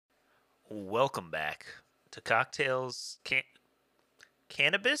Welcome back to Cocktails,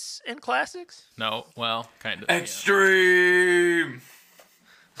 Cannabis and Classics. No, well, kind of. Extreme.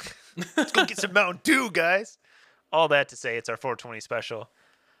 Let's go get some Mountain Dew, guys. All that to say, it's our 420 special.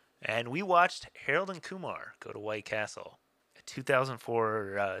 And we watched Harold and Kumar Go to White Castle, a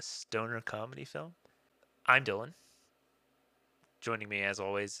 2004 stoner comedy film. I'm Dylan. Joining me, as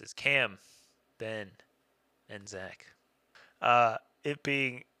always, is Cam, Ben, and Zach. It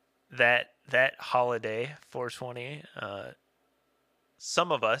being that holiday, 420,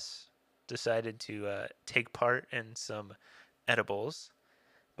 some of us decided to take part in some edibles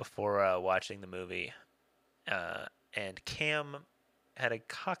before watching the movie. And Cam had a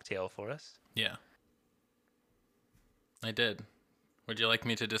cocktail for us. Yeah. I did. Would you like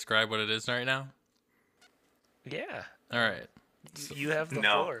me to describe what it is right now? Yeah. All right. You have the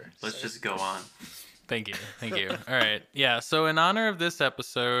No, floor. let's so- just go on. Thank you. All right. Yeah, so in honor of this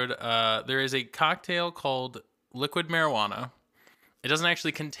episode, there is a cocktail called liquid marijuana. It doesn't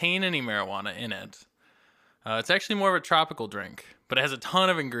actually contain any marijuana in it. It's actually more of a tropical drink, but it has a ton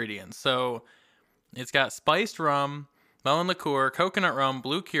of ingredients. So it's got spiced rum, melon liqueur, coconut rum,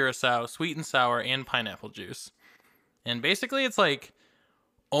 blue curacao, sweet and sour, and pineapple juice. And basically it's like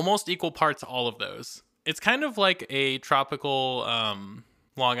almost equal parts all of those. It's kind of like a tropical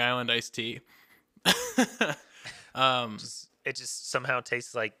Long Island iced tea. It just somehow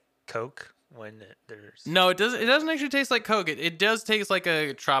tastes like Coke when there's... No, it doesn't actually taste like Coke. It does taste like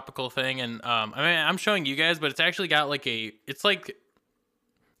a tropical thing, and I mean, I'm showing you guys, but it's actually got like it's like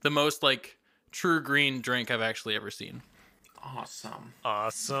the most like true green drink I've actually ever seen. Awesome.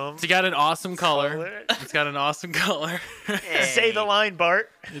 It's got an awesome color. Color. It's got an awesome color. Say the line, Bart.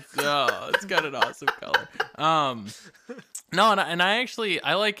 It's got an awesome color. No, and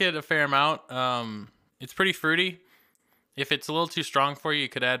I like it a fair amount. It's pretty fruity. If it's a little too strong for you, you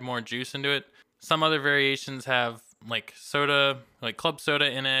could add more juice into it. Some other variations have like soda, like club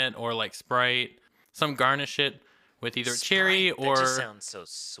soda in it, or like Sprite. Some garnish it with either cherry Sprite, or that just sounds so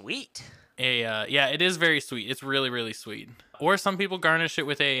sweet. yeah, it is very sweet. It's really, really sweet. Or some people garnish it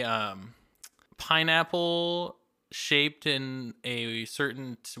with a pineapple shaped in a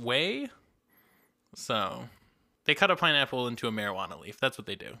certain way. So they cut a pineapple into a marijuana leaf. That's what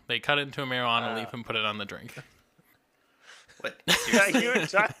they do. They cut it into a marijuana leaf and put it on the drink. What? I thought you were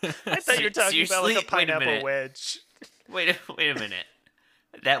talking about like a Seriously? pineapple wedge. Wait a minute.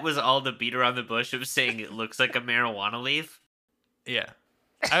 That was all the beat around the bush of saying it looks like a marijuana leaf? Yeah.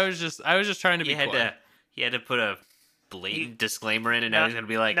 I was just trying to be coy. He had to put a blatant disclaimer in, and now Not- he's gonna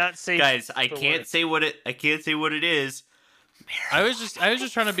be like, not safe guys, I for can't work." say what it is. I was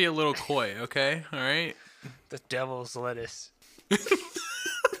just trying to be a little coy, okay? All right? The devil's lettuce.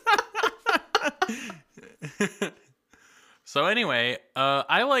 So anyway,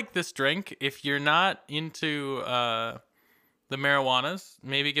 I like this drink. If you're not into the marijuanas,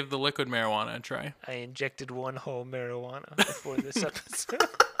 maybe give the liquid marijuana a try. I injected one whole marijuana before this episode.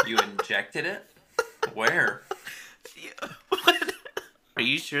 You injected it? Where? What? Are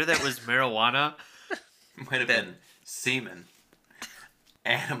you sure that was marijuana? Might have been semen.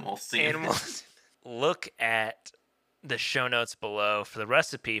 Animal semen. Animals. Look at the show notes below for the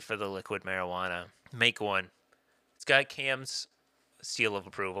recipe for the liquid marijuana. Make one. It's got Cam's seal of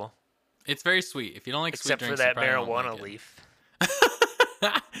approval, It's very sweet. If you don't like except sweet for drinks, that you probably won't marijuana like it. leaf.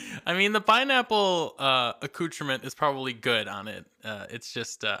 I mean, the pineapple accoutrement is probably good on it. It's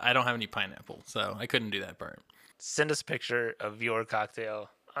just I don't have any pineapple, so I couldn't do that part. Send us a picture of your cocktail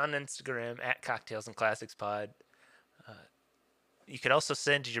on Instagram at Cocktails and Classics Pod. You could also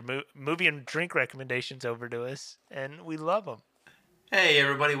send your movie and drink recommendations over to us, and we love them. Hey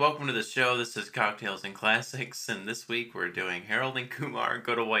everybody, welcome to the show. This is Cocktails and Classics, and this week we're doing Harold and Kumar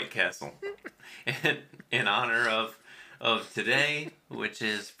Go to White Castle. in honor of today, which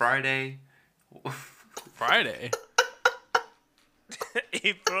is Friday. Friday.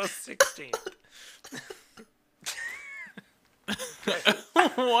 April 16th.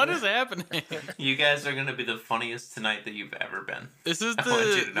 What is happening? You guys are gonna be the funniest tonight that you've ever been. This is I want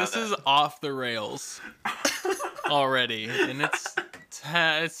you to know this that. is off the rails already, and it's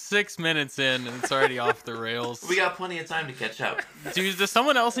 6 minutes in, and it's already off the rails. We got plenty of time to catch up. Dude, does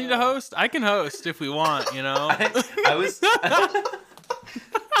someone else need to host? I can host if we want, you know. I was.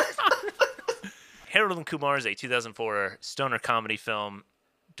 Harold and Kumar is a 2004 stoner comedy film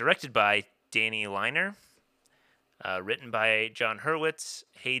directed by Danny Liner, written by John Hurwitz,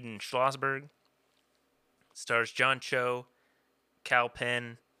 Hayden Schlossberg, stars John Cho, Cal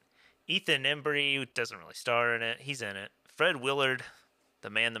Penn, Ethan Embry, who doesn't really star in it. He's in it. Fred Willard, the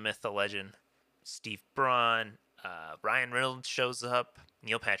man, the myth, the legend. Steve Braun. Ryan Reynolds shows up.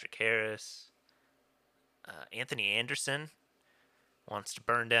 Neil Patrick Harris. Anthony Anderson wants to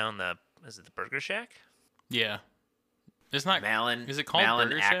burn down is it the Burger Shack? Yeah. It's not. Malin. Is it called Malin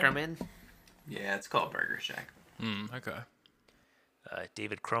Burger Shack? Ackerman? Yeah, it's called Burger Shack. Okay.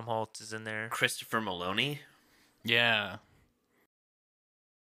 David Krumholtz is in there. Christopher Maloney. Yeah.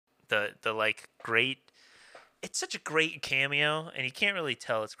 The like great. It's such a great cameo, and you can't really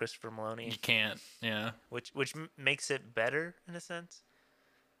tell it's Christopher You Maloney, can't. Yeah. which makes it better in a sense.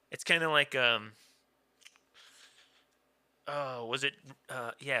 It's kind of like oh, was it?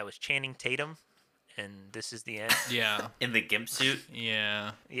 Yeah, it was Channing Tatum, and This Is the End. Yeah. In the gimp suit.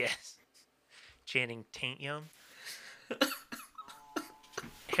 Yeah. Yes, Channing Tatum.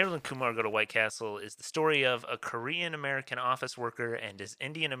 Harold and Kumar Go to White Castle is the story of a Korean American office worker and his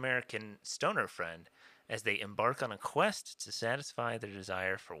Indian American stoner friend as they embark on a quest to satisfy their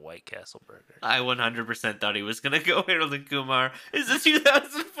desire for White Castle burger. I 100% thought he was going to go Harold and Kumar. It's a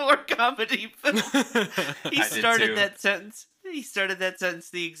 2004 comedy film. He I did started too. that sentence. He started that sentence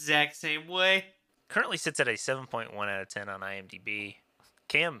the exact same way. Currently sits at a 7.1 out of 10 on IMDb.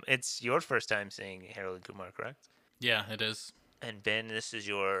 Cam, it's your first time seeing Harold and Kumar, correct? Yeah, it is. And Ben, this is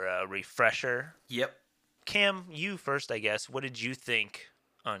your refresher. Yep. Cam, you first, I guess. What did you think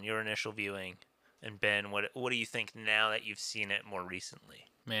on your initial viewing? And Ben, what do you think now that you've seen it more recently?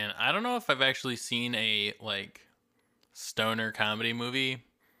 Man, I don't know if I've actually seen a like stoner comedy movie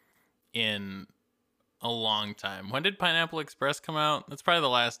in a long time. When did Pineapple Express come out? That's probably the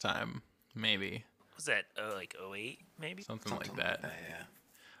last time, maybe. Was that like 08 maybe? Something like that. Yeah.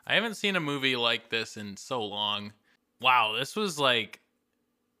 I haven't seen a movie like this in so long. Wow, this was like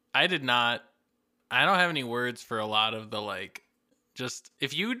I don't have any words for a lot of the like just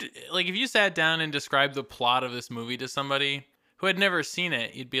if you sat down and described the plot of this movie to somebody who had never seen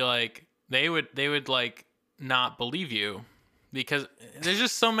it, you'd be like they would like not believe you because there's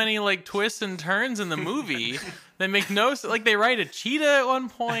just so many like twists and turns in the movie that make no sense. Like they ride a cheetah at one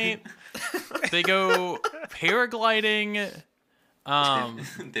point. They go paragliding.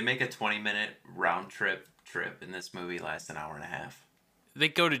 They make a 20-minute round trip, and this movie lasts an hour and a half. They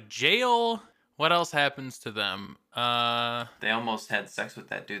go to jail. What else happens to them? They almost had sex with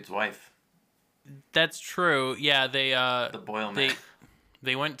that dude's wife, That's true. Yeah, they the Boyle man.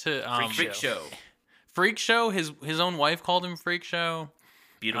 they went to Freak show. Freak Show. His own wife called him Freak Show.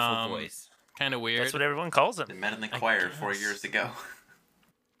 Beautiful voice. Kind of weird. That's what everyone calls They him. met in the choir 4 guess. years ago.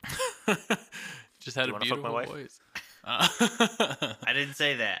 Just had Do you a wanna fuck beautiful my wife? voice. I didn't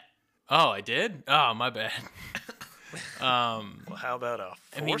say that. Oh, I did? Oh, my bad. Well, how about a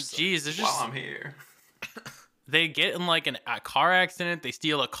I mean, foursome? geez, there's While just I'm here, they get in like a car accident. They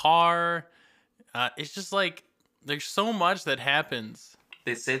steal a car. It's just like there's so much that happens.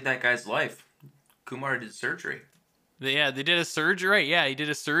 they saved that guy's life. Kumar did surgery. They did a surgery. Right, yeah, he did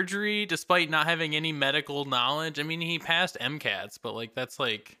a surgery despite not having any medical knowledge. I mean, he passed MCATs, but like that's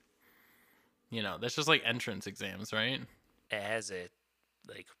like, that's just like entrance exams, right? It has a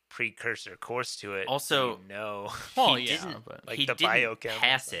like precursor course to it. Also- no. Well, He yeah, didn't- but Like he the didn't biochem.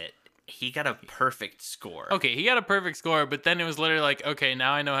 pass it. He got a perfect score. okay, he got a perfect score, but then it was literally like, okay,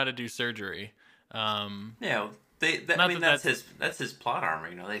 now I know how to do surgery. Yeah, I Not mean that that's his plot armor.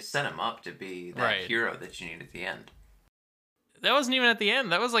 They set him up to be that Right. hero that you need at the end. That wasn't even at the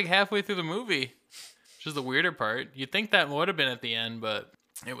end. That was like halfway through the movie, which is the weirder part. You'd think that would have been at the end, but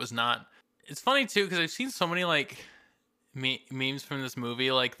it was not. It's funny too because I've seen so many like memes from this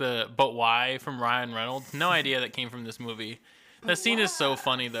movie, like the "But why" from Ryan Reynolds. No idea that came from this movie. That scene is so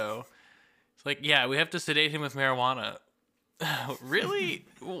funny though. It's like, yeah, we have to sedate him with marijuana. Really?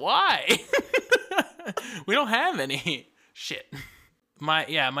 Why? We don't have any. Shit. My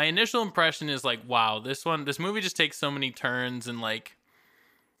initial impression is like, wow, this movie just takes so many turns and like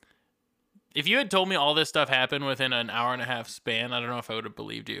if you had told me all this stuff happened within an hour and a half span, I don't know if I would have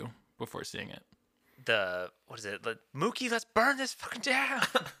believed you before seeing it. What is it? Like, Mookie, let's burn this fucking down.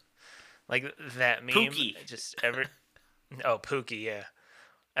 Like that meme. Pookie. Pookie, yeah.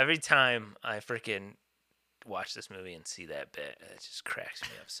 Every time I freaking watch this movie and see that bit, it just cracks me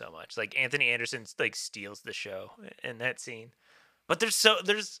up so much. Like Anthony Anderson like steals the show in that scene. But there's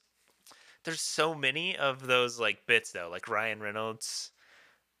so many of those like bits though. Like Ryan Reynolds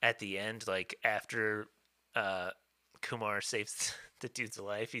at the end, like after Kumar saves the dude's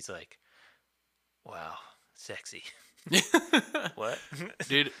life, he's like, wow, sexy. What?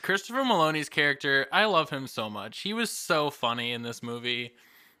 Dude, Christopher Maloney's character, I love him so much. He was so funny in this movie.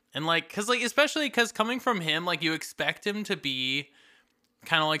 And especially because coming from him, like you expect him to be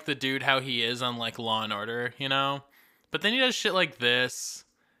kind of like the dude how he is on like Law and Order, But then he does shit like this,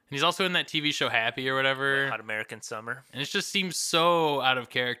 he's also in that TV show Happy or whatever. Hot American Summer. And it just seems so out of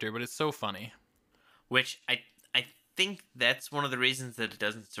character, but it's so funny. Which I think that's one of the reasons that it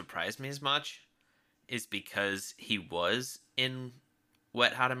doesn't surprise me as much, is because he was in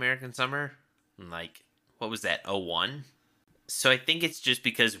Wet Hot American Summer. Like, what was that, 01? So I think it's just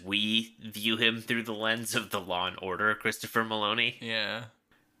because we view him through the lens of the Law and Order Christopher Maloney, Yeah.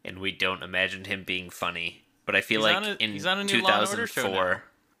 and we don't imagine him being funny. But I feel He's like on a- in he's on a new Law and Order show 2004,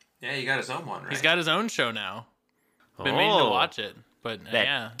 Yeah, he got his own one, right? He's got his own show now. Been meaning to watch it, but that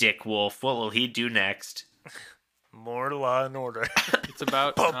yeah. Dick Wolf, what will he do next? More Law and Order. It's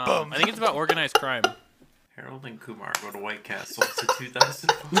about, Bum, bum. I think it's about organized crime. Harold and Kumar go to White Castle. It's a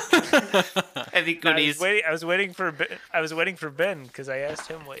 2004. I think when he's I was waiting for Ben because I asked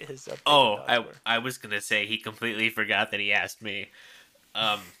him what his updated thoughts were. I was gonna say he completely forgot that he asked me.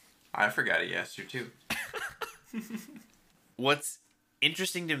 I forgot he asked you too. What's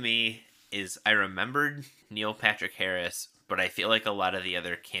interesting to me is I remembered Neil Patrick Harris, but I feel like a lot of the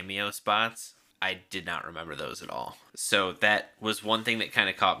other cameo spots, I did not remember those at all. So that was one thing that kind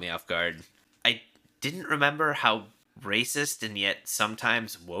of caught me off guard. I didn't remember how racist and yet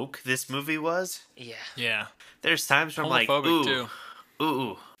sometimes woke this movie was. Yeah. Yeah. There's times where I'm like, Homophobic, too.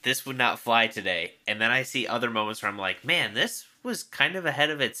 ooh, this would not fly today. And then I see other moments where I'm like, man, this was kind of ahead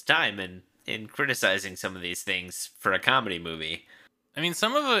of its time in criticizing some of these things for a comedy movie. I mean,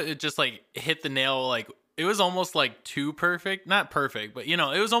 some of it just like hit the nail. Like it was almost like too perfect. Not perfect, but it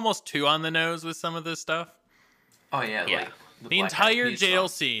was almost too on the nose with some of this stuff. Oh yeah, Yeah. like The Black Eyed entire Peas jail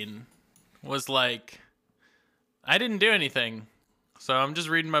song. scene was like, I didn't do anything, so I'm just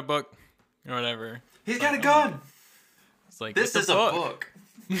reading my book or whatever. He's got a gun. It's like This it's is a book.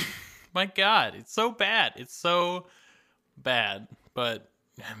 My God, it's so bad. It's so bad. But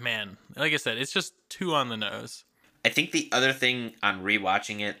man, like I said, it's just too on the nose. I think the other thing on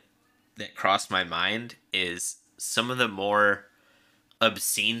rewatching it that crossed my mind is some of the more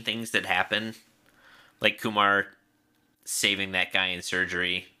obscene things that happen, like Kumar saving that guy in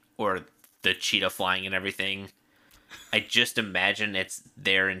surgery or the cheetah flying and everything. I just imagine it's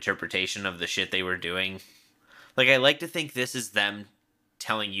their interpretation of the shit they were doing. Like, I like to think this is them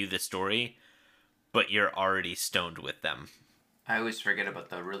telling you the story, but you're already stoned with them. I always forget about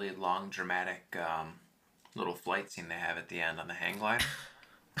the really long, dramatic little flight scene they have at the end on the hang glider.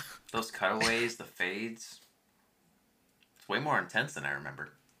 Those cutaways, the fades. It's way more intense than I remembered.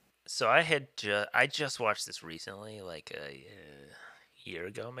 So I just watched this recently, like a year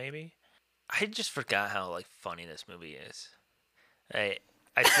ago maybe. I just forgot how like funny this movie is. I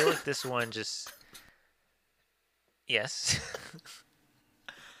feel like this one just yes.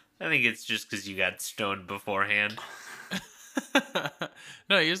 I think it's just because you got stoned beforehand.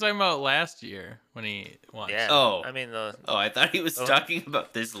 No, he was talking about last year when he watched. Yeah. Oh. I mean Oh, I thought he was talking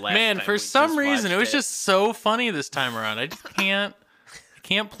about this last Man, time for we some just reason, it was watched just so funny this time around. I just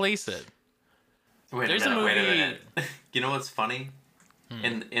can't place it. Wait There's a a minute, wait a movie- minute. You know what's funny?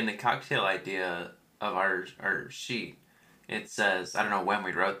 In the cocktail idea of our sheet, it says, I don't know when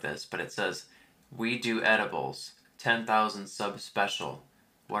we wrote this, but it says, we do edibles, 10,000 sub special.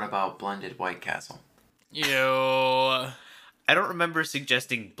 What about blended White Castle? Yo. I don't remember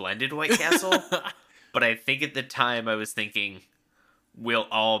suggesting blended White Castle, but I think at the time I was thinking we'll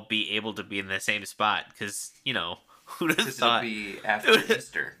all be able to be in the same spot because, who'd have Because it'll thought? be after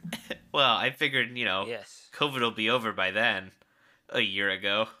Easter. Well, I figured, yes. COVID will be over by then, a year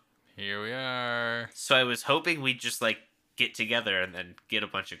ago. Here we are. So I was hoping we'd just, get together and then get a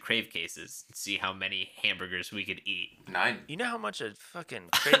bunch of crave cases and see how many hamburgers we could eat. 9. You know how much a fucking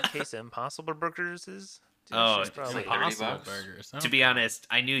crate case of Impossible Burgers is? Dude, Oh, shit's it's probably like $30 Impossible burgers. To be honest,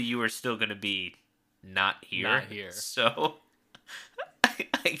 I knew you were still going to be not here. Not here. So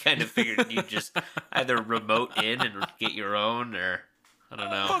I kind of figured you'd just either remote in and get your own or I don't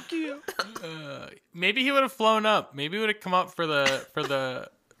know. Fuck you. Maybe he would have flown up. Maybe he would have come up for the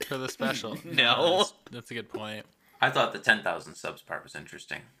special. No. That's a good point. I thought the 10,000 subs part was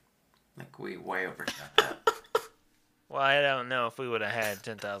interesting. Like, we way overshot that. Well, I don't know if we would have had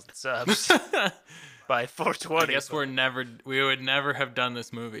 10,000 subs by 420. I guess we would never have done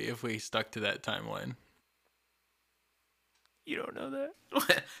this movie if we stuck to that timeline. You don't know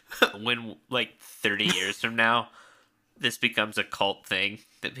that? When 30 years from now this becomes a cult thing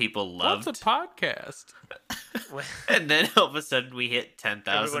that people loved. What's a podcast? And then all of a sudden we hit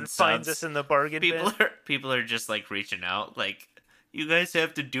 10,000 Everyone subs. finds us in the bargain bin. People are just reaching out you guys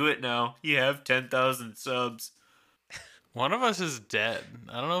have to do it now. You have 10,000 subs. One of us is dead.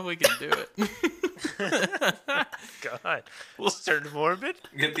 I don't know if we can do it. God. We'll turn morbid.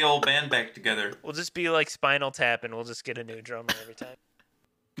 Get the old band back together. We'll just be like Spinal Tap and we'll just get a new drummer every time.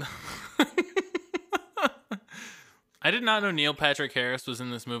 I did not know Neil Patrick Harris was in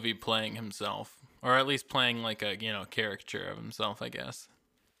this movie playing himself, or at least playing like a caricature of himself, I guess.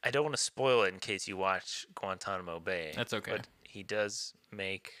 I don't want to spoil it in case you watch Guantanamo Bay. That's okay. But he does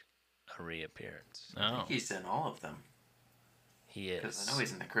make a reappearance. I Oh, think he's in all of them. He is. Because I know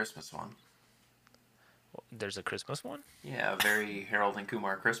he's in the Christmas one. There's a Christmas one? Yeah, a very Harold and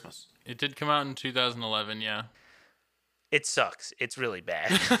Kumar Christmas. it did come out in 2011. Yeah. It sucks. It's really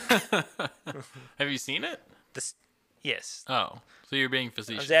bad. Have you seen it? Yes. Oh, so you're being I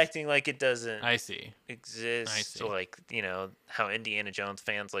facetious. was acting like it doesn't I see. exist. I see. Like, how Indiana Jones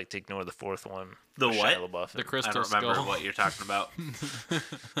fans like to ignore the fourth one. The with what? Shia LaBeouf The and- Crystal I don't remember Skull, what you're talking about.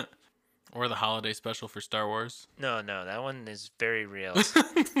 or the holiday special for Star Wars. No, that one is very real.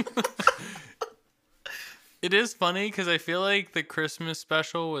 It is funny because I feel like the Christmas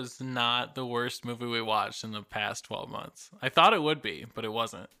special was not the worst movie we watched in the past 12 months. I thought it would be, but it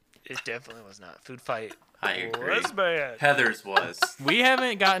wasn't. It definitely was not. Food Fight I agree. was bad. Heather's was. We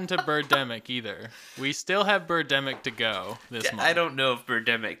haven't gotten to Birdemic either. We still have Birdemic to go this month. I don't know if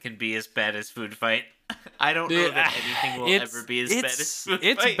Birdemic can be as bad as Food Fight. I don't know that anything will ever be as bad as Food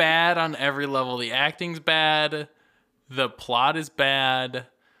It's Fight. bad on every level. The acting's bad. The plot is bad.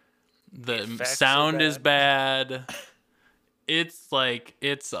 The effects are sound is bad. It's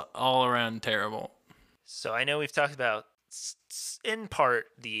all around terrible. So I know we've talked about, in part,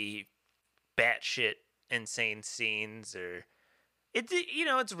 the batshit insane scenes, or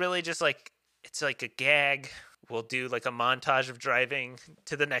it's really just like it's like a gag. We'll do like a montage of driving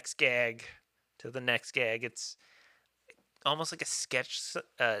to the next gag, to the next gag. It's almost like a sketch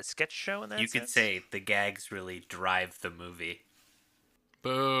show in that You sense. could say the gags really drive the movie.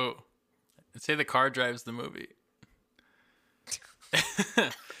 Boo. I'd say the car drives the movie.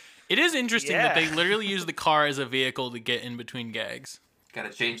 It is interesting that they Yeah. literally use the car as a vehicle to get in between gags. Gotta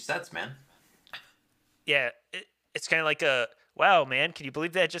change sets, man. Yeah, it's kind of like a, wow, man, can you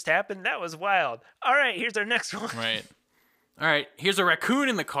believe that just happened? That was wild. All right, here's our next one. Right. All right, here's a raccoon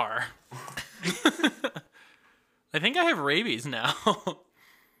in the car. I think I have rabies now.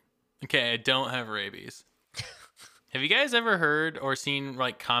 Okay, I don't have rabies. Have you guys ever heard or seen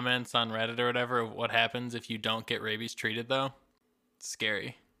like comments on Reddit or whatever of what happens if you don't get rabies treated though? It's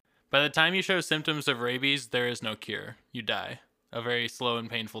scary. By the time you show symptoms of rabies, there is no cure. You die. A very slow and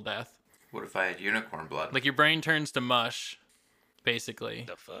painful death. What if I had unicorn blood? Like your brain turns to mush, basically.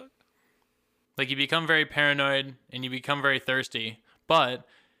 The fuck? Like you become very paranoid and you become very thirsty, but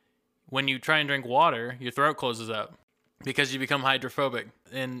when you try and drink water, your throat closes up because you become hydrophobic.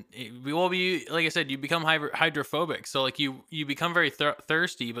 And like I said, you become hydrophobic. So like you become very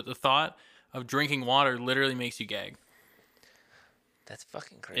thirsty, but the thought of drinking water literally makes you gag. That's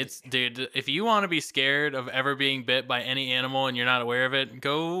fucking crazy. Dude, if you want to be scared of ever being bit by any animal and you're not aware of it,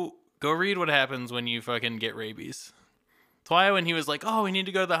 go read what happens when you fucking get rabies. That's why when he was like, oh, we need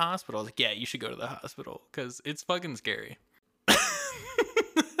to go to the hospital, I was like, yeah, you should go to the hospital because it's fucking scary.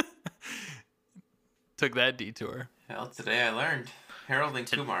 Took that detour. Well, today I learned Harold and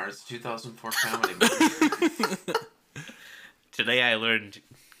Kumar is a 2004 comedy movie. Today I learned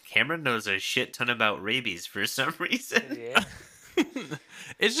Cameron knows a shit ton about rabies for some reason. Yeah.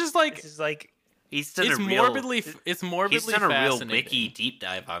 It's just like This is like, He's done it's a real morbidly he's fascinating. done a real wiki deep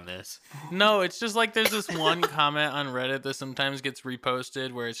dive on this. No, it's just like there's this one comment on Reddit that sometimes gets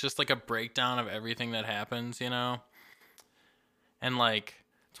reposted where it's just like a breakdown of everything that happens, and like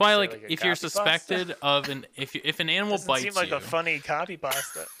that's why Is it like like a if you're copy suspected of an if an animal doesn't bites seem like you, a funny copy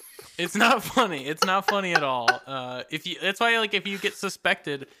pasta. it's not funny. It's not funny at all. That's why like if you get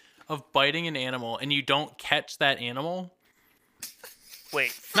suspected of biting an animal and you don't catch that animal,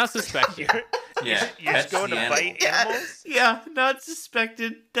 Wait, not suspected. Yeah, you're just catch going the to animal. bite animals? Yeah, not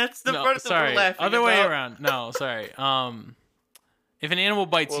suspected. That's the No, part that sorry, we're laughing other way about. around. No, sorry. If an animal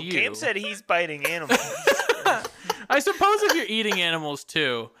bites Well, you, Cam said he's biting animals. I suppose if you're eating animals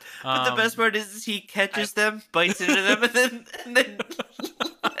too. But the best part is he catches them, bites into them, and then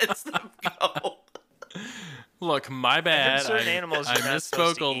lets them go. Look, my bad. certain animals I you're not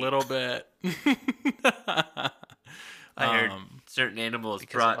supposed misspoke to a eat. little bit. I heard Um, certain animals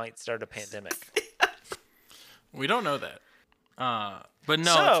because it brought. might start a pandemic. We don't know that. But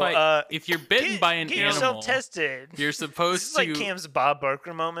no, So, it's like, if you're bitten by an get animal, yourself tested. you're This supposed is like to. Cam's Bob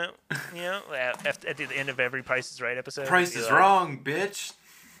Barker moment, at the end of every Price is Right episode. Price he'd be is like- wrong, bitch.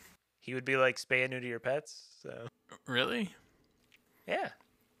 He would be like, spay and neuter your pets. So, Really? yeah.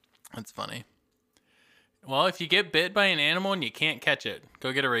 That's funny. Well, if you get bit by an animal and you can't catch it,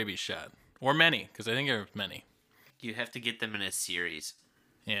 go get a rabies shot. Or many, because I think there are many. You have to get them in a series.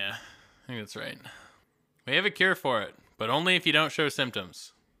 Yeah, I think that's right. We have a cure for it, but only if you don't show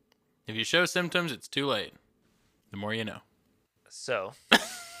symptoms. If you show symptoms, it's too late. The more you know. So,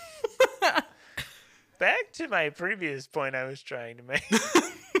 back to my previous point I was trying to make.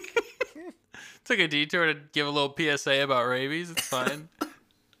 Took a detour to give a little PSA about rabies. It's fine.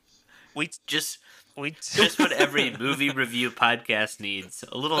 Just We what every movie review podcast needs.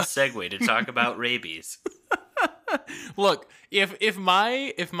 A little segue to talk about rabies. Look, if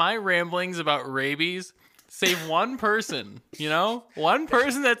my ramblings about rabies save one person, one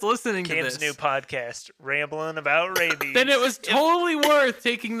person that's listening to Cam's this, new podcast, rambling about rabies. then it was totally worth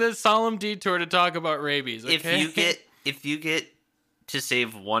taking this solemn detour to talk about rabies. Okay? If you get to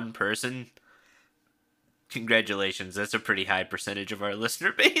save one person, congratulations. That's a pretty high percentage of our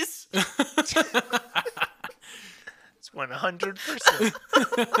listener base. It's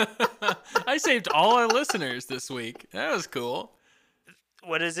 100%. I saved all our listeners this week. That was cool.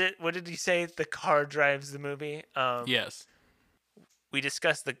 What is it? What did you say? The car drives the movie. Yes. We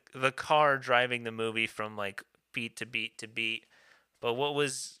discussed the car driving the movie from like beat to beat to beat. But what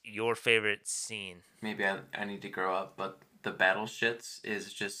was your favorite scene? Maybe I need to grow up, but the battle shits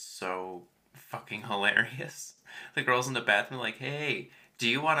is just so fucking hilarious. The girls in the bathroom are like, hey, do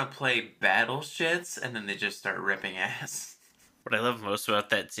you want to play battle shits? And then they just start ripping ass. What I love most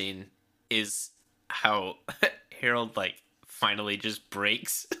about that scene is how Harold finally just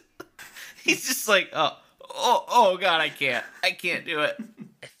breaks. He's just like, oh god, I can't do it.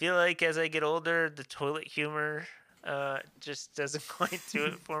 I feel like as I get older, the toilet humor just doesn't quite do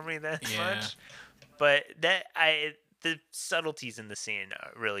it for me that Yeah. much. But the subtleties in the scene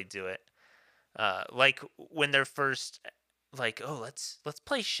really do it. Like when they're first like, oh, let's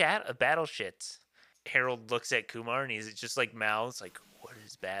play battle shits. Harold looks at Kumar and he's just like mouths like, what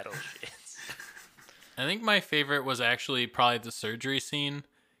is battle shits? I think my favorite was actually probably the surgery scene.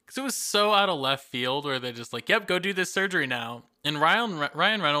 Because it was so out of left field where they're just like, yep, go do this surgery now. And Ryan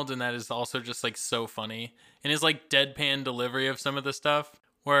Reynolds in that is also just like so funny. And his like deadpan delivery of some of the stuff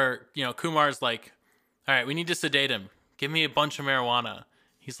where, Kumar's like, all right, we need to sedate him. Give me a bunch of marijuana.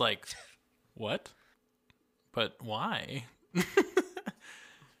 He's like, what? But why?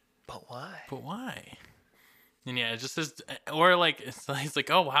 But why? But why? And yeah, it just says, or like, he's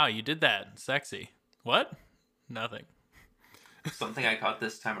like, oh wow, you did that. Sexy. What? Nothing. Something I caught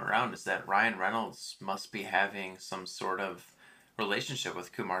this time around is that Ryan Reynolds must be having some sort of relationship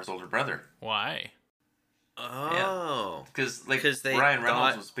with Kumar's older brother. Why? Oh. Because they Ryan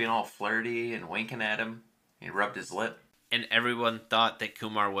Reynolds thought- was being all flirty and winking at him. He rubbed his lip. And everyone thought that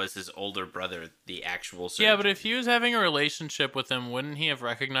Kumar was his older brother, the actual surgeon. Yeah, but if he was having a relationship with him, wouldn't he have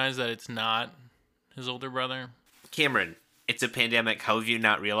recognized that it's not his older brother? Cameron, it's a pandemic. How have you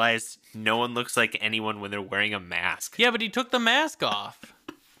not realized no one looks like anyone when they're wearing a mask? Yeah, but he took the mask off.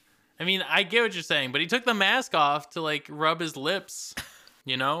 I mean, I get what you're saying, but he took the mask off to, like, rub his lips.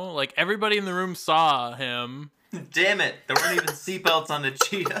 Like, everybody in the room saw him. Damn it! There weren't even seatbelts on the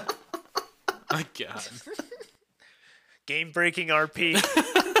cheetah. My God. Game-breaking RP.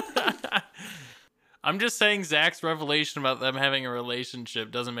 I'm just saying Zach's revelation about them having a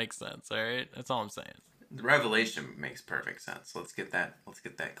relationship doesn't make sense, all right? That's all I'm saying. The revelation makes perfect sense. Let's get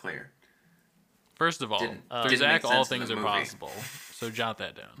that clear. First of all, Didn't through make Zach, all sense in things the are movie. possible. So jot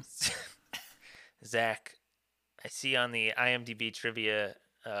that down. Zach, I see on the IMDb trivia,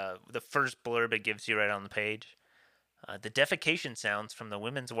 the first blurb it gives you right on the page. The defecation sounds from the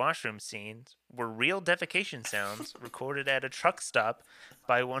women's washroom scenes were real defecation sounds recorded at a truck stop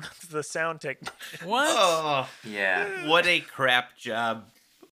by one of the sound technicians. What? Oh, Yeah. what a crap job.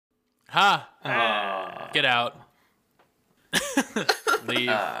 Ha! Get out.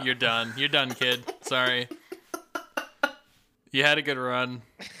 Leave. You're done. You're done, kid. Sorry. You had a good run.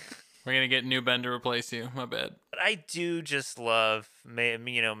 We're going to get New Ben to replace you. My bad. But I do just love,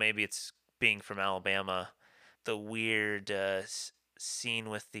 maybe it's being from Alabama, the weird scene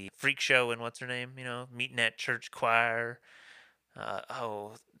with the freak show and what's her name, meeting at church choir.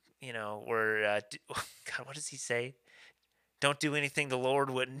 Where, God, what does he say? Don't do anything the Lord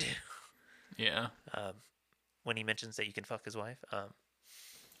wouldn't do. Yeah. When he mentions that you can fuck his wife.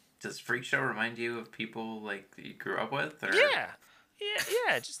 Does Freak Show remind you of people like that you grew up with? Or?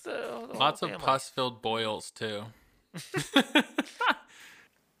 Yeah, just the whole Lots of family. pus-filled boils, too.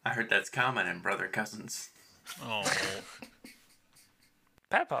 I heard that's common in brother cousins. Oh.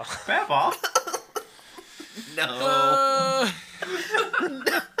 Papa. Papa. No.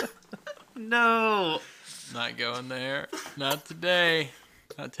 No. Not going there. Not today.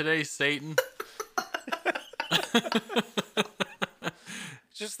 Not today, Satan.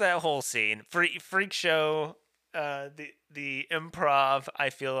 Just that whole scene, freak show, the improv. I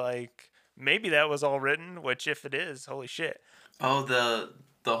feel like maybe that was all written. Which, if it is, holy shit. Oh,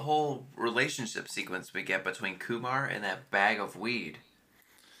 the whole relationship sequence we get between Kumar and that bag of weed.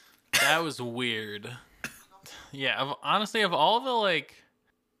 That was weird. Yeah, honestly, of all the like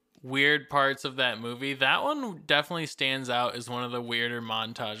weird parts of that movie, that one definitely stands out as one of the weirder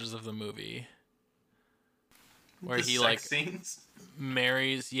montages of the movie. Where The he sex like scenes.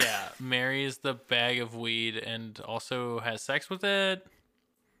 marries the bag of weed and also has sex with it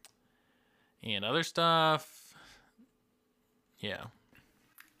and other stuff. Yeah.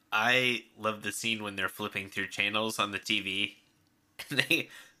 I love the scene when they're flipping through channels on the TV.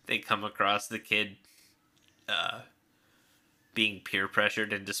 They come across the kid being peer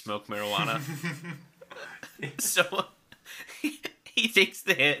pressured into smoke marijuana. So he takes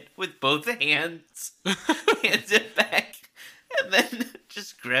the hit with both hands, hands it back, and then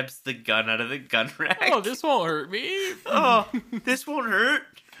just grabs the gun out of the gun rack. Oh, this won't hurt me. Oh, this won't hurt.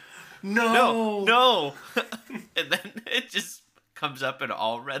 No. No. And then it just comes up in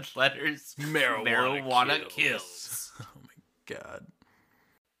all red letters. Marijuana kills. Oh my god.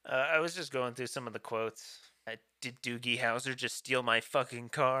 I was just going through some of the quotes. Did Doogie Howser just steal my fucking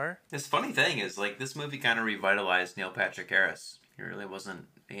car? This funny thing is, like, this movie kind of revitalized Neil Patrick Harris. He really wasn't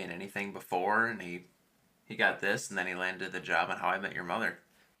in anything before, and he got this, and then he landed the job on How I Met Your Mother.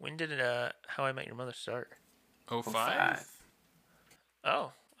 When did How I Met Your Mother start? 05?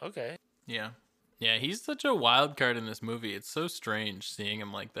 Oh, okay. Yeah. Yeah, he's such a wild card in this movie. It's so strange seeing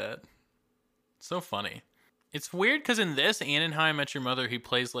him like that. It's so funny. It's weird because in this and in How I Met Your Mother, he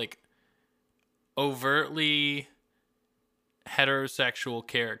plays like overtly heterosexual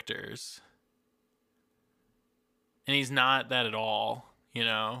characters. And he's not that at all, you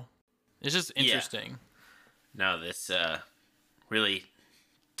know? It's just interesting. No, this really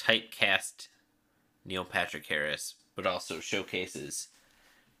tight cast Neil Patrick Harris, but also showcases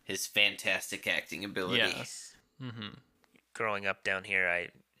his fantastic acting ability. Yes. Mm-hmm. Growing up down here, I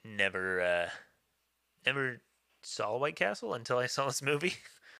never saw White Castle until I saw this movie.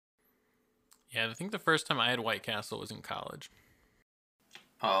 Yeah, I think the first time I had White Castle was in college.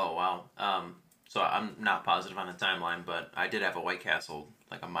 Oh, wow. So I'm not positive on the timeline, but I did have a White Castle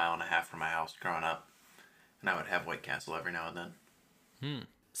like a mile and a half from my house growing up. And I would have White Castle every now and then.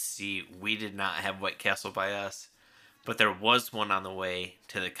 See, we did not have White Castle by us, but there was one on the way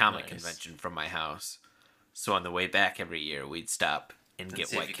to the comic convention from my house. So on the way back every year, we'd stop and get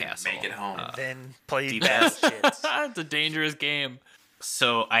see if White you can Castle. make it home. Then play deep bad shits. It's a dangerous game.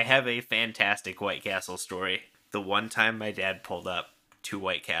 So I have a fantastic White Castle story. The one time my dad pulled up to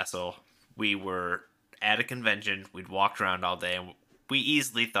White Castle, we were at a convention. We'd walked around all day, and we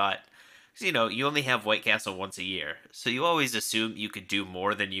easily thought, you know, you only have White Castle once a year, so you always assume you could do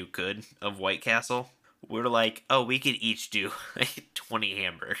more than you could of White Castle. We're like, oh, we could each do 20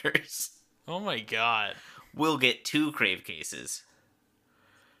 hamburgers. Oh my god. We'll get 2 Crave cases.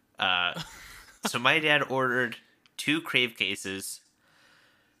 So my dad ordered 2 Crave cases,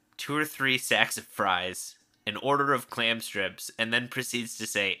 2 or 3 sacks of fries, an order of clam strips, and then proceeds to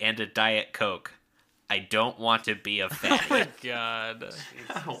say, and a Diet Coke. I don't want to be a fatty. Oh my god.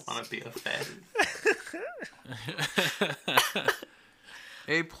 I don't want to be a fatty.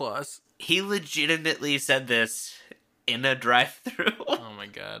 A plus. He legitimately said this in a drive-thru. Oh my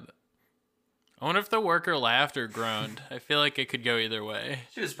god. I wonder if the worker laughed or groaned. I feel like it could go either way.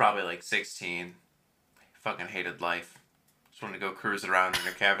 She was probably like 16. Fucking hated life. Just wanted to go cruise around in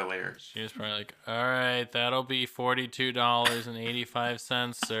her Cavaliers. She was probably like, alright, that'll be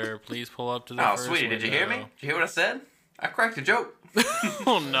 $42.85, sir. Please pull up to the Oh, first sweetie, did you hear me? window." Did you hear what I said? I cracked a joke.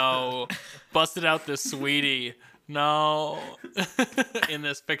 Oh no. Busted out the sweetie. No. In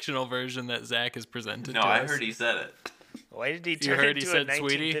this fictional version that Zach has presented No, to I us. heard he said it. Why did he You turn heard he into a said,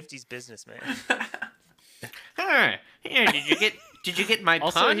 "Sweetie"? 1950s businessman? Here, did you get my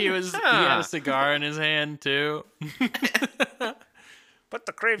Also, pun? he had a cigar in his hand too. Put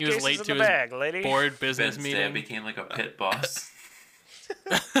the Crave He was cases late in to the his bag, lady. board business Ben Stab meeting. became like a pit boss.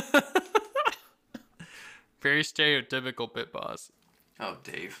 Very stereotypical pit boss. Oh,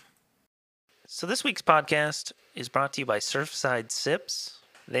 Dave. So this week's podcast is brought to you by Surfside Sips.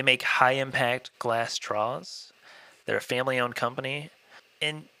 They make high-impact glass straws. They're a family-owned company.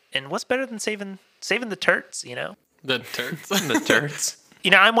 And what's better than saving the turds, you know? The turds. The turds.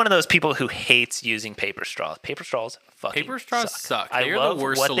 You know, I'm one of those people who hates using paper straws. Paper straws fucking Paper straws suck. I They are love the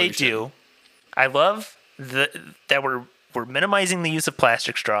worst what solution. they do. I love that we're minimizing the use of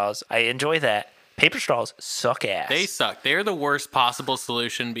plastic straws. I enjoy that. Paper straws suck ass. They suck. They're the worst possible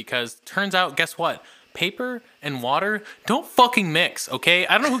solution because turns out, guess what? paper and water don't fucking mix, okay?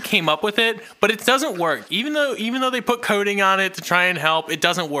 I don't know who came up with it, but it doesn't work. Even though they put coating on it to try and help, it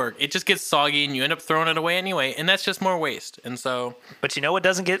doesn't work. It just gets soggy and you end up throwing it away anyway, and that's just more waste. And so, But you know what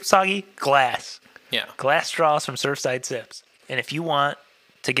doesn't get soggy? Glass. yeah. Glass straws from Surfside Sips. And if you want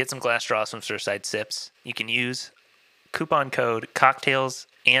to get some glass straws from Surfside Sips, you can use coupon code Cocktails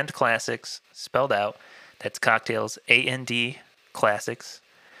and Classics spelled out. That's Cocktails AND Classics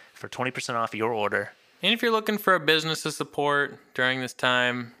for 20% off your order. And if you're looking for a business to support during this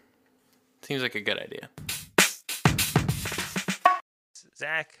time, seems like a good idea.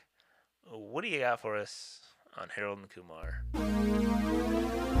 Zach, what do you got for us on Harold and Kumar?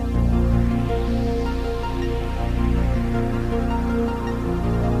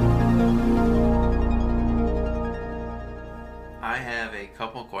 I have a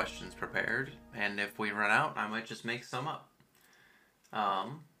couple questions prepared, and if we run out, I might just make some up.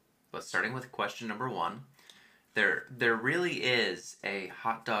 But starting with question number 1, there really is a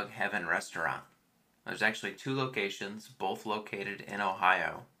Hot Dog Heaven restaurant. There's actually 2 locations, both located in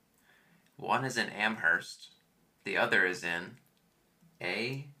Ohio. One is in Amherst, the other is in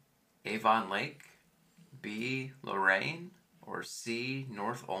A, Avon Lake, B, Lorain, or C,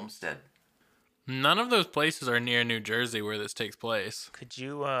 North Olmsted. None of those places are near New Jersey where this takes place. Could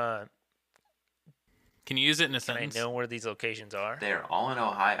you, Can you use it in a can I sentence? know where these locations are? They're all in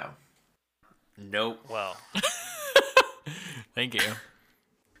Ohio. Nope. Well, Thank you.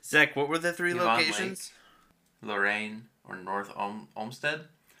 Zach, what were the 3 Avon locations? Lorain, or North Olmsted.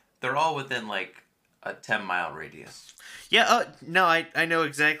 They're all within like a 10-mile radius. Yeah, no, I know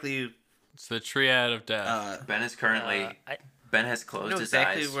exactly. It's the triad of death. Ben is currently Ben has closed know his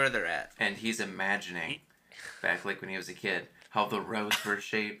exactly eyes where they're at. and he's imagining back like when he was a kid how the roads were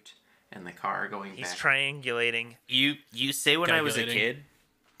shaped and the car going he's back. triangulating. You say when I was a Calculating. kid,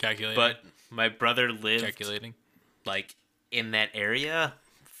 Calculating. but my brother lived calculating. like in that area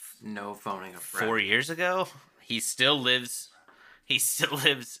No phoning a friend. 4 years ago. He still lives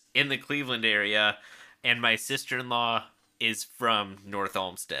in the Cleveland area, and my sister-in-law is from North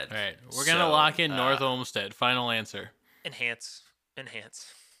Olmsted. All right, we're gonna So, lock in North Olmsted. Final answer. Enhance.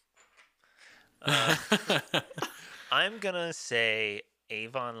 I'm gonna say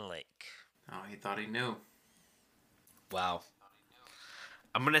Avon Lake. Oh, he thought he knew. Wow.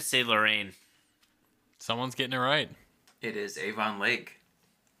 I'm gonna say Lorraine. Someone's getting it right. It is Avon Lake.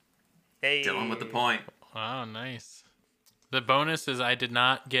 Hey, Dylan with the point. Wow, nice. The bonus is I did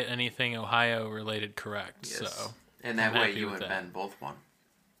not get anything Ohio related correct. Yes. So And that I'm way happy you with and that. Ben both won.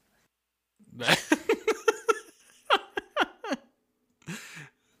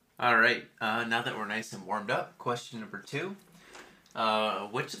 All right. Now that we're nice and warmed up, question number 2.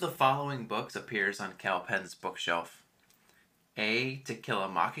 Which of the following books appears on Cal Penn's bookshelf? A, To Kill a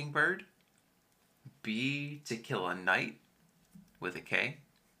Mockingbird. B, To Kill a Knight with a K.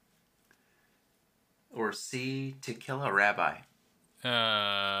 Or C, To Kill a Rabbi.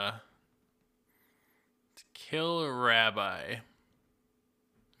 To kill a rabbi.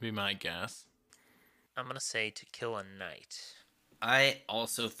 Be my guess. I'm gonna say To Kill a Knight. I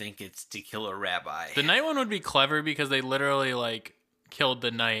also think it's To Kill a Rabbi. The night one would be clever because they literally like killed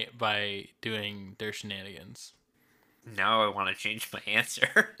the knight by doing their shenanigans. Now I want to change my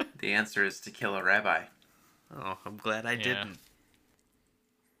answer. The answer is To Kill a Rabbi. Oh, I'm glad I didn't.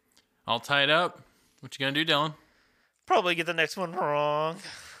 All tied up. What you gonna do, Dylan? Probably get the next one wrong.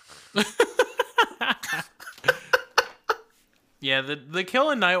 Yeah, the kill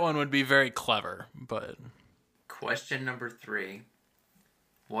a night one would be very clever, but Question number 3.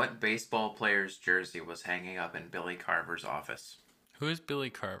 What baseball player's jersey was hanging up in Billy Carver's office? who is Billy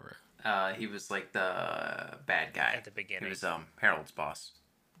Carver? He was like the bad guy. At the beginning. He was Harold's boss.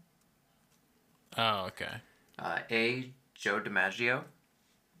 Oh, okay. A, Joe DiMaggio.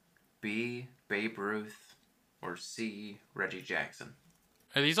 B, Babe Ruth. Or C, Reggie Jackson.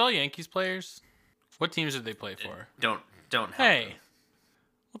 Are these all Yankees players? What teams did they play for? Don't help Hey, me.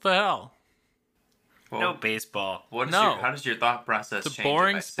 what the hell? Well, No baseball. how does your thought process It's a change? if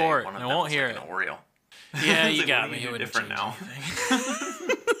boring I say sport. one of I them won't was hear like it. An Oriole. Yeah, It's you like, got what do me. you It do wouldn't different change now?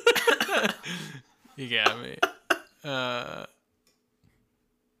 anything. You got me.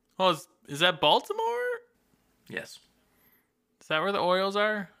 Well, is that Baltimore? Yes. Is that where the Orioles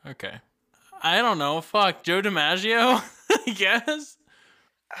are? Okay. I don't know. Fuck. Joe DiMaggio, I guess.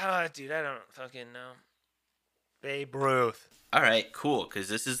 Dude, I don't fucking know. Babe Ruth. All right, cool. Because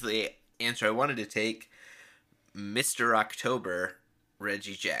this is the answer I wanted to take. Mr. October,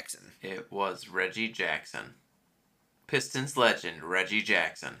 Reggie Jackson. It was Reggie Jackson. Pistons legend, Reggie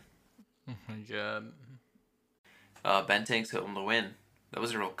Jackson. Oh my god. Ben Tanks hit him to win. That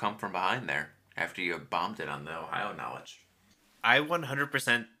was a real come from behind there. after you bombed it on the Ohio knowledge. I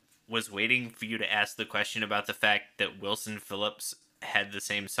 100% was waiting for you to ask the question about the fact that Wilson Phillips had the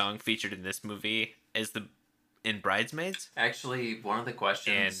same song featured in this movie as in Bridesmaids. Actually, one of the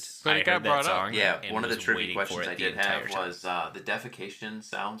questions... But it got brought up. Yeah, and one of the was trivia waiting questions for it I the did entire have time. was the defecation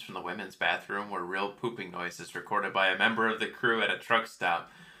sounds from the women's bathroom were real pooping noises recorded by a member of the crew at a truck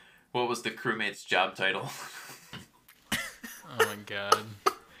stop. What was the crewmate's job title? Oh my god.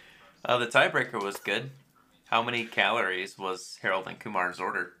 The tiebreaker was good. How many calories was Harold and Kumar's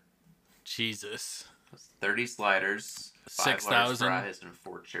order? Jesus. It was 30 sliders, 5 large 6,000. fries, and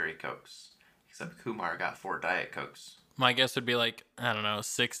 4 cherry cokes. Except Kumar got 4 Diet Cokes. My guess would be like, I don't know,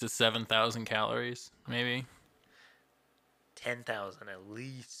 6,000 to 7,000 calories, maybe. 10,000 at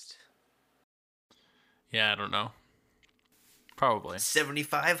least. Yeah, I don't know. Probably.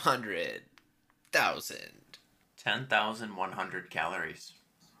 7,500. 1,000. 10,100 calories.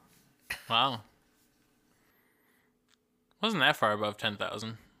 Wow. Wasn't that far above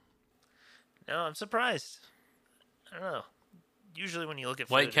 10,000. No, I'm surprised. I don't know. Usually when you look at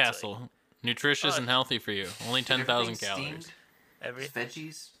food, White it's like Castle. Nutritious and healthy for you. Only 10,000 calories. Steamed? every,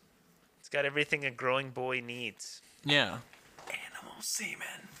 Veggies? it's got everything a growing boy needs. Yeah. Animal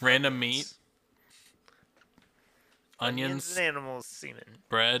semen. Random meat. Onions. and animals semen.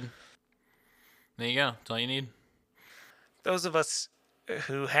 Bread. There you go. That's all you need. Those of us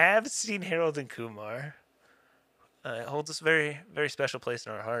who have seen Harold and Kumar, it holds a very, very special place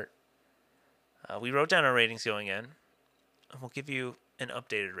in our heart. We wrote down our ratings going in, and we'll give you an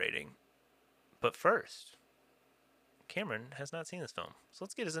updated rating. But first, Cameron has not seen this film, so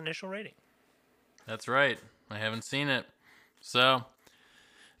let's get his initial rating. That's right. I haven't seen it. So,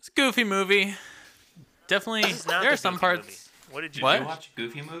 it's a goofy movie. Definitely, This is not there the are some Goofy parts. movie. What did you What? Did you watch a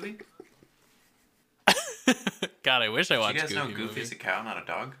Goofy movie? God, I wish I Did watched you guys know Goofy Goofy's movie. a cow, not a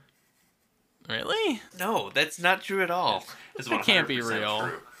dog? Really? No, that's not true at all. It's That can't be 100% real.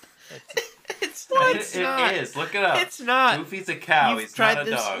 true. It's not. It is. Look it up. It's not. Goofy's a cow. You've He's tried not a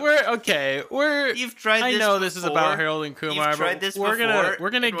this- dog. You've tried I this know this is before. about Harold and Kumar, You've tried but this we're before,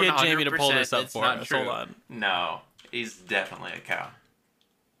 gonna and get Jamie to pull 100% this up it's for not us. true. Hold on. No, he's definitely a cow.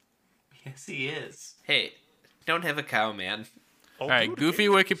 Yes, he is. Hey, don't have a cow, man. Oh, All right, Goofy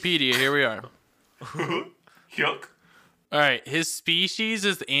Wikipedia. Here we are. Yuck. All right, his species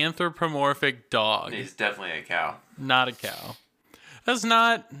is anthropomorphic dog, He's definitely a cow. not a cow. That's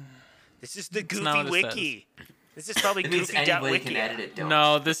not. This is the not Goofy what it Wiki. This is probably It means anybody Goofy.wiki. can edit it. Don't.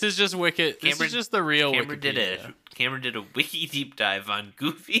 No, this is just Wiki. This Cameron- is just the real Cameron Wikipedia. Cameron did a wiki deep dive on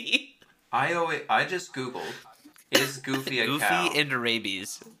Goofy. I just googled. Is Goofy a Goofy cow? and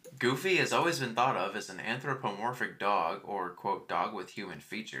rabies. Goofy has always been thought of as an anthropomorphic dog, or quote, dog with human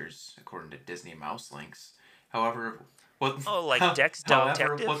features, according to Disney Mouse Links. However, what Dex however,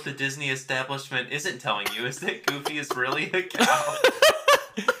 Detective? what the Disney establishment isn't telling you is that Goofy is really a cow.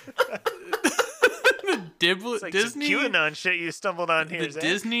 It's like Disney. some QAnon shit you stumbled on here, The Zach.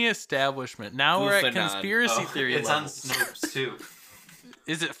 Disney establishment. Now we're at Goofanon. conspiracy theory It's on levels. Snopes too.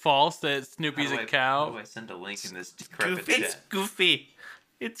 Is it false that Snoopy's How a do How cow? do I send a link in this decrepit Goofy. It's chat? Goofy.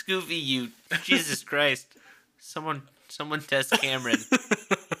 It's Goofy. You. Jesus Christ. Someone test Cameron.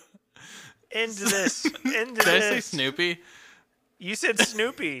 Into this. Into Did I say this. Snoopy? You said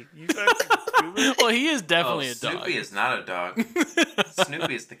Snoopy. You fucking Goober. Well, he is definitely Oh, a dog. Snoopy is not a dog.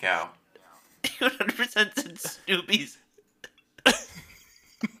 Snoopy is the cow. 100% said Snoopy's.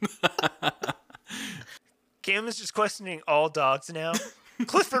 Cam is just questioning all dogs now.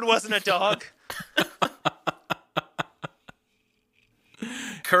 Clifford wasn't a dog.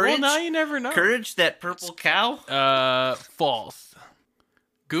 Courage. Well, now you never know. Courage, that purple cow. False.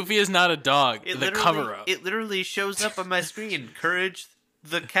 Goofy is not a dog. The literally- cover up. It literally shows up on my screen. Courage,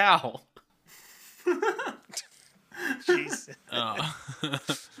 the cow. Jeez. Oh.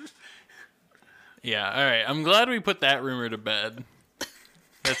 Yeah, all right. I'm glad we put that rumor to bed.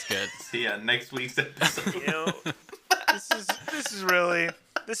 That's good. See ya next week's episode. You know,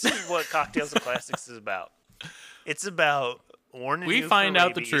 this is what Cocktails and Classics is about. It's about warning We you find for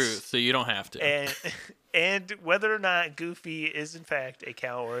out the rabies truth, so you don't have to. and whether or not Goofy is in fact a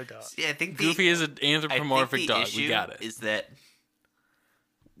cow or a dog. Yeah, I think Goofy is an anthropomorphic dog. Issue We got it. Is that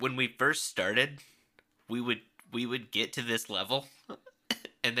when we first started, we would get to this level,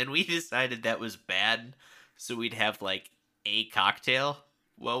 and then we decided that was bad, so we'd have like a cocktail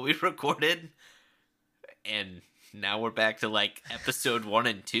while we recorded, and now we're back to like episode 1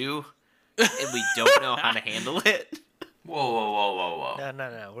 and 2, and we don't know how to handle it. Whoa.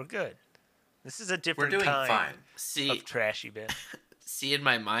 No. We're good. This is a We're different doing kind fine. See, of trashy bit. in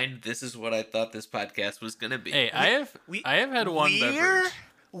my mind, this is what I thought this podcast was gonna be. Hey, I have had one beverage.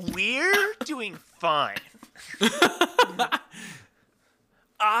 We're doing fine. The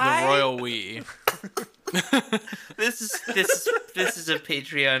royal we. This is a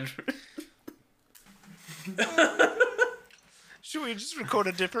Patreon. Should we just record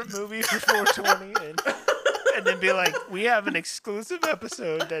a different movie for 420 and then be like, we have an exclusive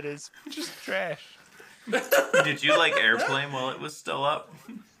episode that is just trash? Did you like Airplane while it was still up?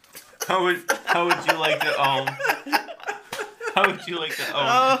 How would you like to own? How would you like to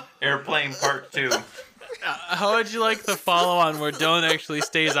own Airplane Part 2? How would you like the follow-on where Dylan actually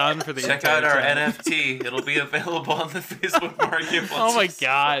stays on for the Check entire out our time? NFT. It'll be available on the Facebook Marketplace. Oh my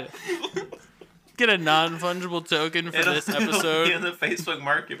god. Get a non-fungible token for this It'll be episode. in the Facebook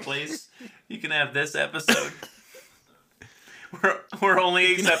Marketplace. You can have this episode. We're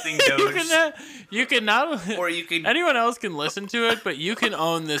only accepting Doge. You can not... Or you can Anyone else can listen to it, but you can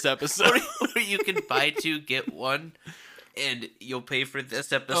own this episode. or you can buy two, get one, and you'll pay for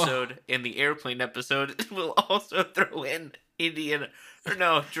this episode and the Airplane episode. We'll also throw in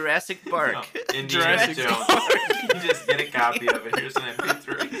Jurassic Park. Indiana Jurassic Jones. You just get a copy of it. Here's an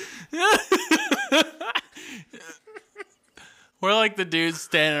MP3. We're like the dudes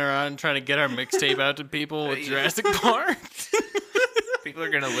standing around trying to get our mixtape out to people with Jurassic Park. People are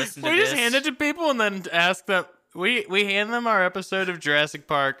gonna listen to We this. just hand it to people and then ask them. We hand them our episode of Jurassic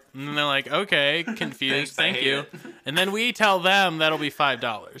Park, and then they're like, "Okay, confused, Thanks, I thank hate you." it. And then we tell them that'll be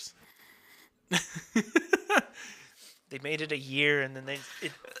 $5. They made it a year and then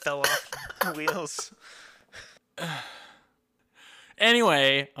it fell off the wheels.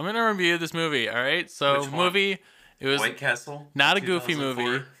 Anyway, I'm gonna review this movie. All right, so Which one? movie. It was White Castle. not a Goofy 2004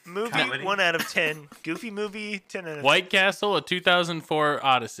 movie. Movie, comedy. 1 out of 10. Goofy movie, 10 out of 10. White Castle, a 2004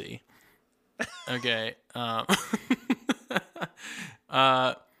 Odyssey. Okay. It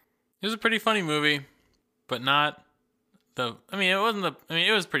was a pretty funny movie, but not the. I mean, it wasn't the. I mean,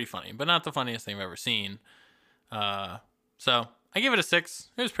 it was pretty funny, but not the funniest thing I've ever seen. So I give it a 6.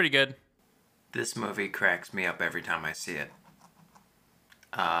 It was pretty good. This movie cracks me up every time I see it.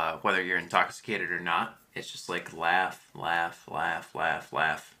 Whether you're intoxicated or not, it's just like laugh, laugh, laugh, laugh,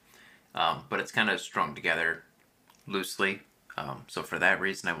 laugh. But it's kind of strung together loosely. So for that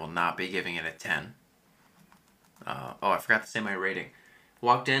reason, I will not be giving it a 10. I forgot to say my rating.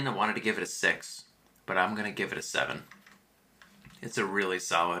 Walked in, I wanted to give it a 6, but I'm going to give it a 7. It's a really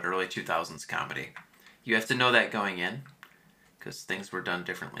solid early 2000s comedy. You have to know that going in, because things were done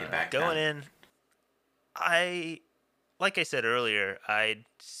differently back Going then. in, like I said earlier, I'd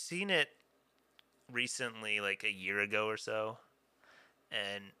seen it recently, like a year ago or so,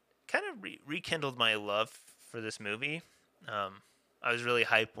 and kind of rekindled my love for this movie. I was really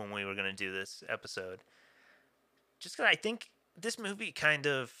hyped when we were going to do this episode. Just because I think this movie kind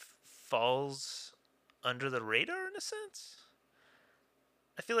of falls under the radar in a sense.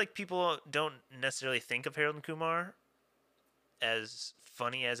 I feel like people don't necessarily think of Harold and Kumar as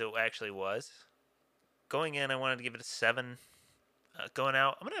funny as it actually was. Going in, I wanted to give it a 7. Going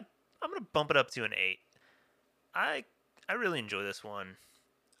out, I'm gonna bump it up to an 8. I really enjoy this one.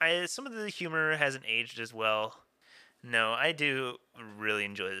 Some of the humor hasn't aged as well. No, I do really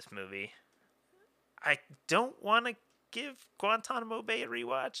enjoy this movie. I don't want to give Guantanamo Bay a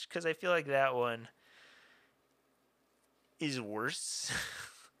rewatch because I feel like that one is worse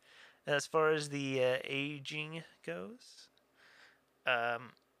as far as the aging goes.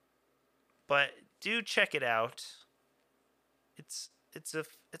 But do check it out. It's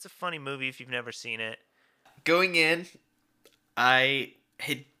a funny movie if you've never seen it. Going in, I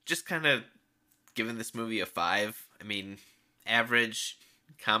had just kind of given this movie a 5. I mean, average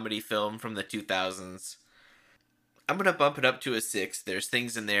comedy film from the 2000s. I'm going to bump it up to a 6. There's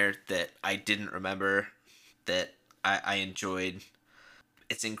things in there that I didn't remember that I enjoyed.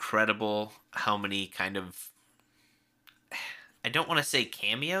 It's incredible how many kind of... I don't want to say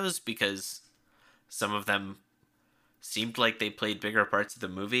cameos because some of them seemed like they played bigger parts of the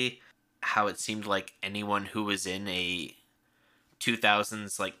movie. How it seemed like anyone who was in a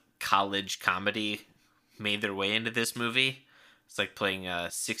 2000s like college comedy made their way into this movie. It's like playing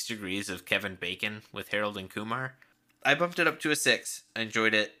 6 Degrees of Kevin Bacon with Harold and Kumar. I bumped it up to a 6. I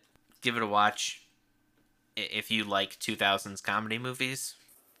enjoyed it. Give it a watch if you like 2000s comedy movies.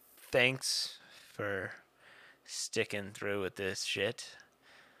 Thanks for sticking through with this shit.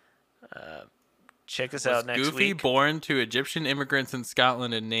 Check us out next Goofy week. born to Egyptian immigrants in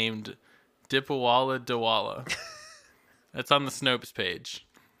Scotland and named Dipawala Dawala. That's on the Snopes page.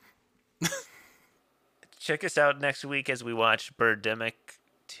 Check us out next week as we watch Birdemic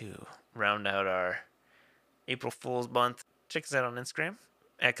to round out our April Fool's month. Check us out on Instagram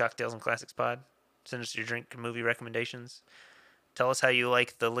at Cocktails and Classics Pod. Send us your drink and movie recommendations. Tell us how you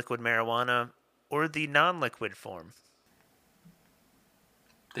like the liquid marijuana or the non-liquid form.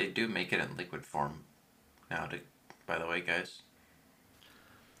 They do make it in liquid form now, by the way, guys.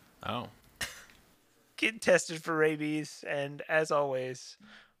 Oh. Get tested for rabies, and as always,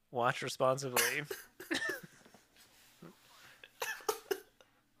 watch responsibly.